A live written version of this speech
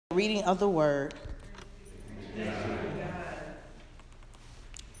Reading of the word.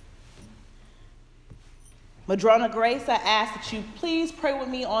 Madrona Grace, I ask that you please pray with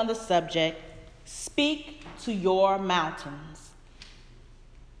me on the subject, Speak to Your Mountains.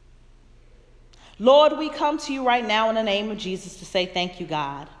 Lord, we come to you right now in the name of Jesus to say thank you,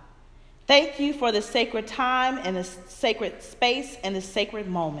 God. Thank you for this sacred time and this sacred space and this sacred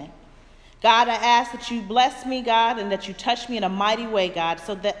moment. God, I ask that you bless me, God, and that you touch me in a mighty way, God,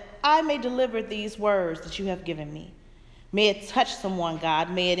 so that I may deliver these words that you have given me. May it touch someone, God.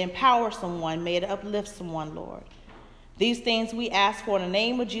 May it empower someone. May it uplift someone, Lord. These things we ask for in the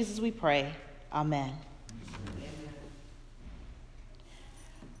name of Jesus we pray. Amen.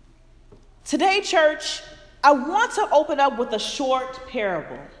 Today, church, I want to open up with a short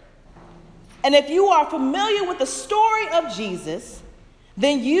parable. And if you are familiar with the story of Jesus,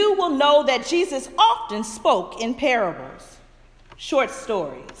 then you will know that Jesus often spoke in parables, short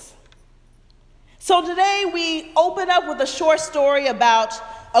stories. So today we open up with a short story about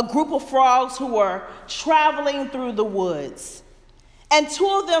a group of frogs who were traveling through the woods, and two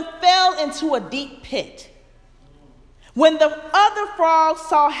of them fell into a deep pit. When the other frogs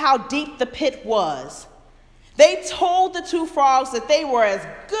saw how deep the pit was, they told the two frogs that they were as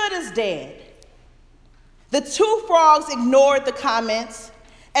good as dead. The two frogs ignored the comments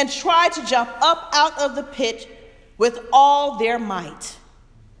and tried to jump up out of the pit with all their might.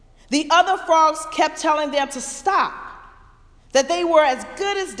 The other frogs kept telling them to stop, that they were as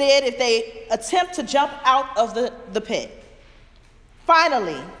good as dead if they attempt to jump out of the pit.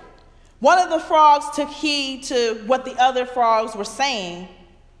 Finally, one of the frogs took heed to what the other frogs were saying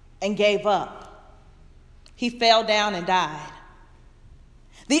and gave up. He fell down and died.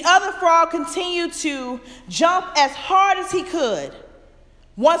 The other frog continued to jump as hard as he could.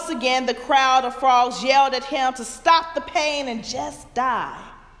 Once again, the crowd of frogs yelled at him to stop the pain and just die.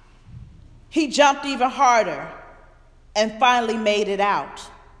 He jumped even harder and finally made it out.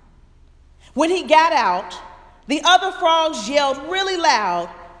 When he got out, the other frogs yelled really loud,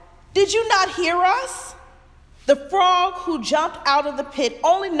 "Did you not hear us?" The frog who jumped out of the pit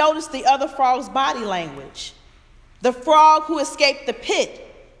only noticed the other frog's body language. The frog who escaped the pit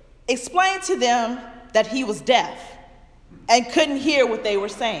explained to them that he was deaf and couldn't hear what they were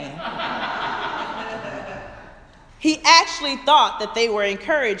saying. He actually thought that they were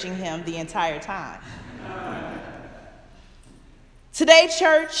encouraging him the entire time. Today,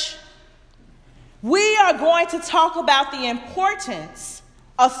 church, we are going to talk about the importance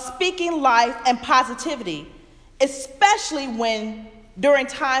of speaking life and positivity, especially during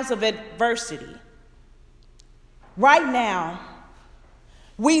times of adversity. Right now,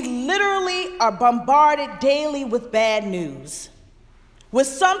 we literally are bombarded daily with bad news, with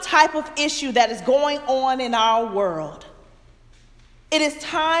some type of issue that is going on in our world. It is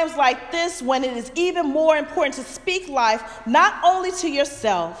times like this when it is even more important to speak life, not only to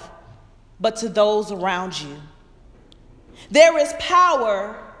yourself, but to those around you. There is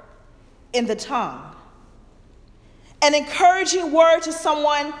power in the tongue. An encouraging word to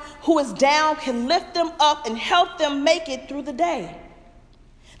someone who is down can lift them up and help them make it through the day.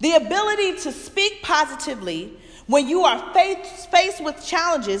 The ability to speak positively when you are faced with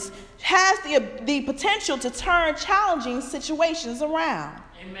challenges has the potential to turn challenging situations around.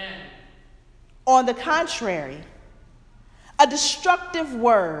 Amen. On the contrary, a destructive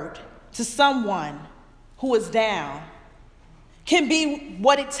word to someone who is down can be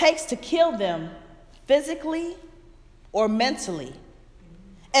what it takes to kill them physically or mentally.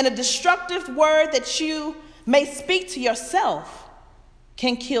 And a destructive word that you may speak to yourself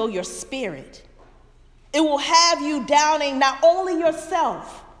can kill your spirit. It will have you doubting not only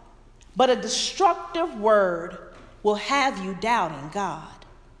yourself, but a destructive word will have you doubting God.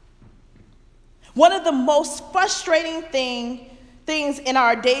 One of the most frustrating things in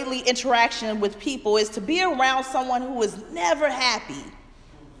our daily interaction with people is to be around someone who is never happy,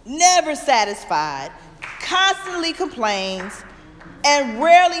 never satisfied, constantly complains, and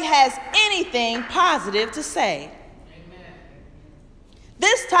rarely has anything positive to say.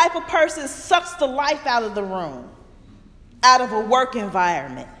 This type of person sucks the life out of the room, out of a work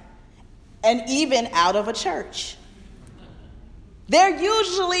environment, and even out of a church. They're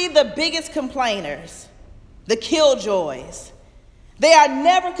usually the biggest complainers, the killjoys. They are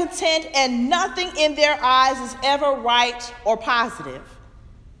never content, and nothing in their eyes is ever right or positive.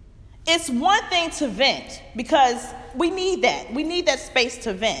 It's one thing to vent, because we need that. We need that space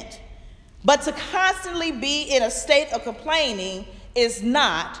to vent. But to constantly be in a state of complaining is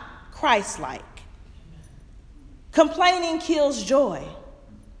not Christ-like. Complaining kills joy.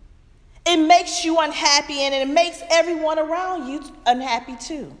 It makes you unhappy, and it makes everyone around you unhappy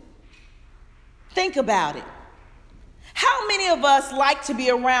too. Think about it. How many of us like to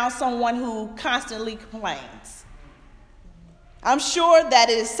be around someone who constantly complains? I'm sure that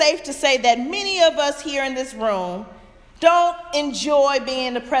it is safe to say that many of us here in this room don't enjoy being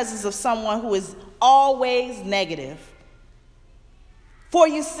in the presence of someone who is always negative. For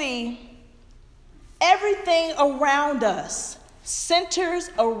you see, everything around us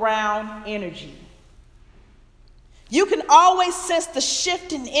centers around energy. You can always sense the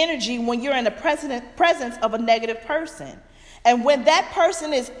shift in energy when you're in the presence of a negative person. And when that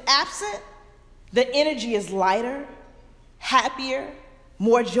person is absent, the energy is lighter, happier,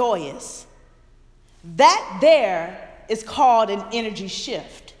 more joyous. That there is called an energy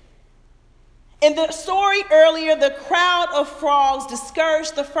shift. In the story earlier, the crowd of frogs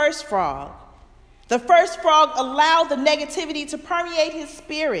discouraged the first frog. The first frog allowed the negativity to permeate his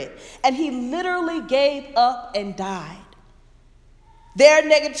spirit, and he literally gave up and died. Their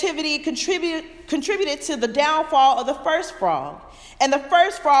negativity contributed to the downfall of the first frog, and the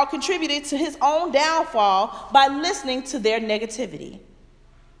first frog contributed to his own downfall by listening to their negativity.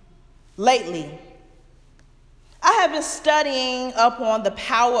 Lately, I have been studying up on the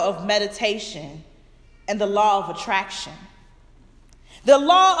power of meditation and the law of attraction. The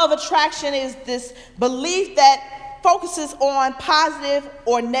law of attraction is this belief that focuses on positive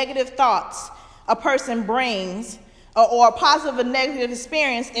or negative thoughts a person brings or a positive or negative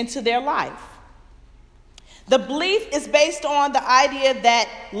experience into their life. The belief is based on the idea that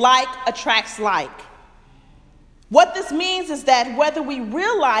like attracts like. What this means is that whether we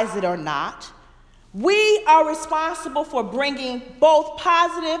realize it or not, we are responsible for bringing both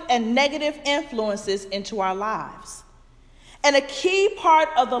positive and negative influences into our lives. And a key part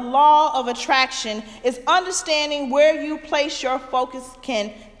of the law of attraction is understanding where you place your focus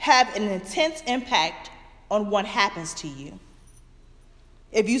can have an intense impact on what happens to you.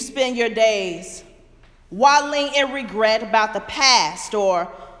 If you spend your days waddling in regret about the past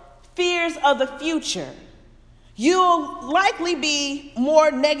or fears of the future, you'll likely see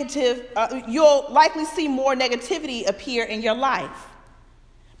more negativity appear in your life.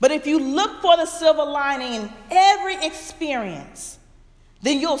 But if you look for the silver lining in every experience,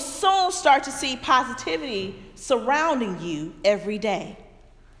 then you'll soon start to see positivity surrounding you every day.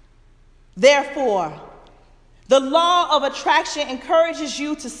 Therefore, the law of attraction encourages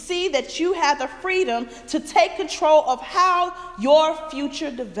you to see that you have the freedom to take control of how your future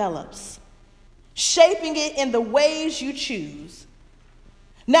develops, shaping it in the ways you choose.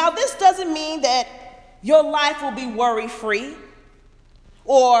 Now, this doesn't mean that your life will be worry-free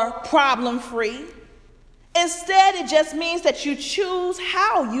or problem-free. Instead, it just means that you choose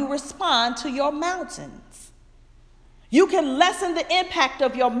how you respond to your mountains. You can lessen the impact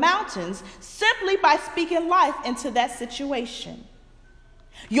of your mountains simply by speaking life into that situation.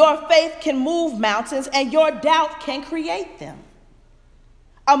 Your faith can move mountains, and your doubt can create them.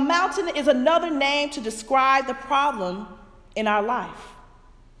 A mountain is another name to describe the problem in our life.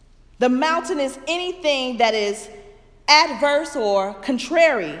 The mountain is anything that is adverse or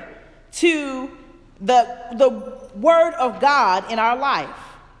contrary to the word of God in our life.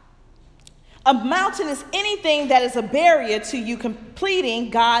 A mountain is anything that is a barrier to you completing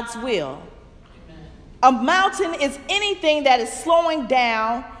God's will. A mountain is anything that is slowing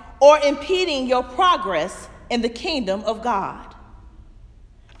down or impeding your progress in the kingdom of God.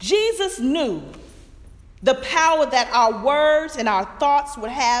 Jesus knew the power that our words and our thoughts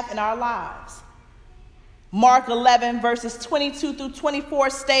would have in our lives. Mark 11, verses 22 through 24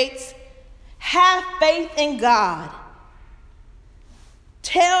 states, "Have faith in God.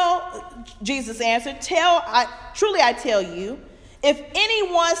 Jesus answered, truly I tell you, if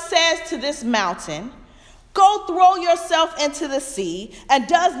anyone says to this mountain, 'Go throw yourself into the sea,' and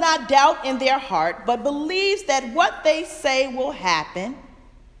does not doubt in their heart, but believes that what they say will happen,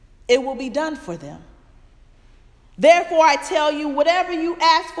 it will be done for them. Therefore, I tell you, whatever you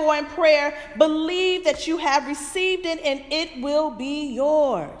ask for in prayer, believe that you have received it and it will be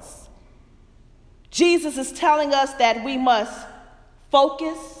yours." Jesus is telling us that we must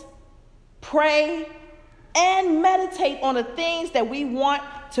focus, pray, and meditate on the things that we want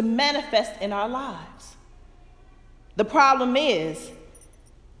to manifest in our lives. The problem is,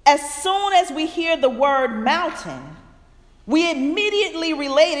 as soon as we hear the word mountain, we immediately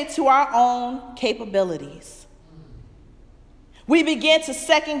relate it to our own capabilities. We begin to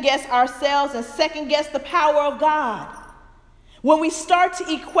second guess ourselves and second guess the power of God. When we start to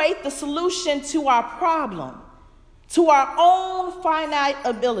equate the solution to our problem, to our own finite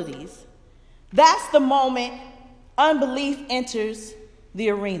abilities, that's the moment unbelief enters the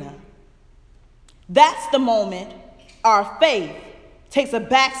arena. That's the moment our faith takes a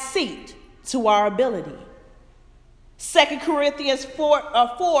back seat to our ability. 2 Corinthians 4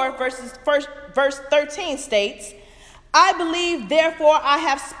 verse 13 states, I believe, therefore I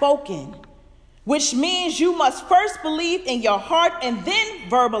have spoken, which means you must first believe in your heart and then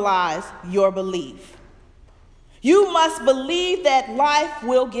verbalize your belief. You must believe that life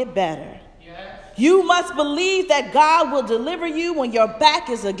will get better. Yes. You must believe that God will deliver you when your back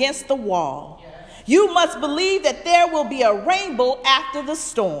is against the wall. Yes. You must believe that there will be a rainbow after the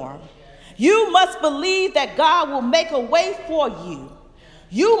storm. Yes. You must believe that God will make a way for you.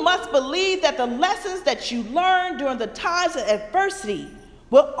 You must believe that the lessons that you learned during the times of adversity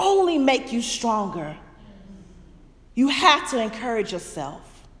will only make you stronger. You have to encourage yourself.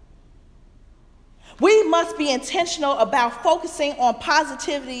 We must be intentional about focusing on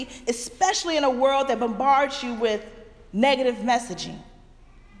positivity, especially in a world that bombards you with negative messaging.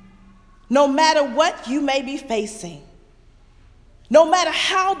 No matter what you may be facing, no matter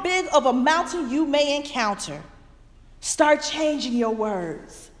how big of a mountain you may encounter, start changing your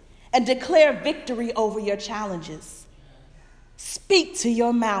words and declare victory over your challenges. Speak to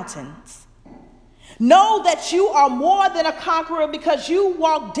your mountains. Know that you are more than a conqueror because you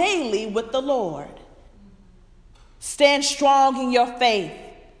walk daily with the Lord. Stand strong in your faith.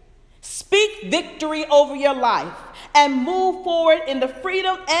 Speak victory over your life and move forward in the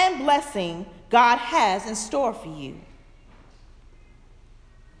freedom and blessing God has in store for you.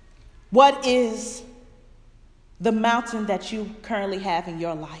 What is the mountain that you currently have in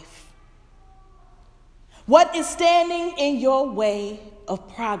your life? What is standing in your way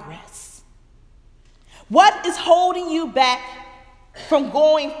of progress? What is holding you back from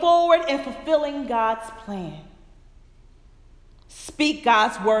going forward and fulfilling God's plan? Speak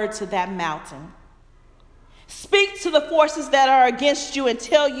God's word to that mountain. Speak to the forces that are against you and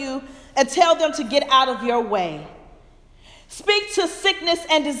tell them to get out of your way. Speak to sickness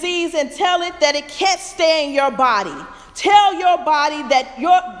and disease and tell it that it can't stay in your body. Tell your body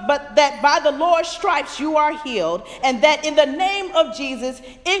that by the Lord's stripes you are healed, and that in the name of Jesus,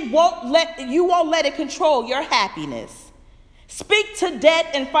 you won't let it control your happiness. Speak to debt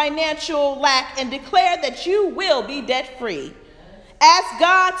and financial lack and declare that you will be debt free. Ask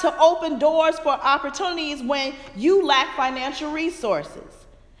God to open doors for opportunities when you lack financial resources.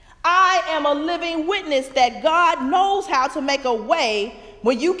 I am a living witness that God knows how to make a way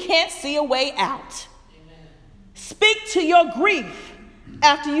when you can't see a way out. Amen. Speak to your grief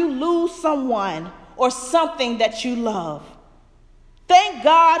after you lose someone or something that you love. Thank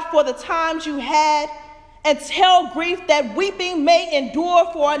God for the times you had and tell grief that weeping may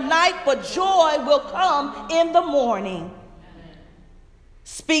endure for a night, but joy will come in the morning. Amen.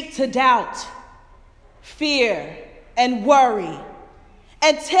 Speak to doubt, fear, and worry,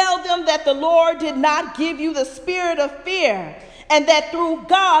 and tell them that the Lord did not give you the spirit of fear, and that through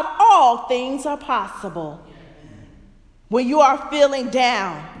God all things are possible. When you are feeling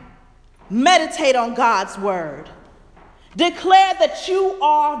down, meditate on God's word. Declare that you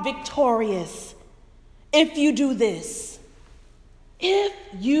are victorious. If you do this,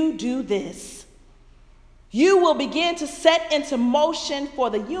 you will begin to set into motion for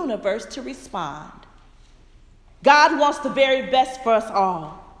the universe to respond. God wants the very best for us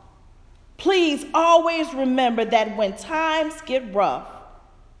all. Please always remember that when times get rough,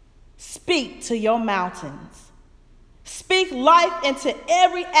 speak to your mountains. Speak life into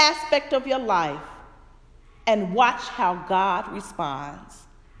every aspect of your life and watch how God responds.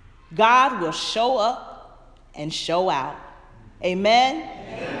 God will show up and show out. Amen,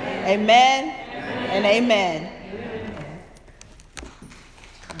 amen, amen, amen. And amen.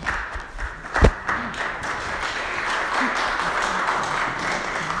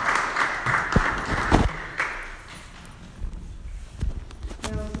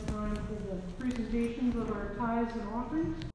 Now is the time for the presentations of our tithes and offerings.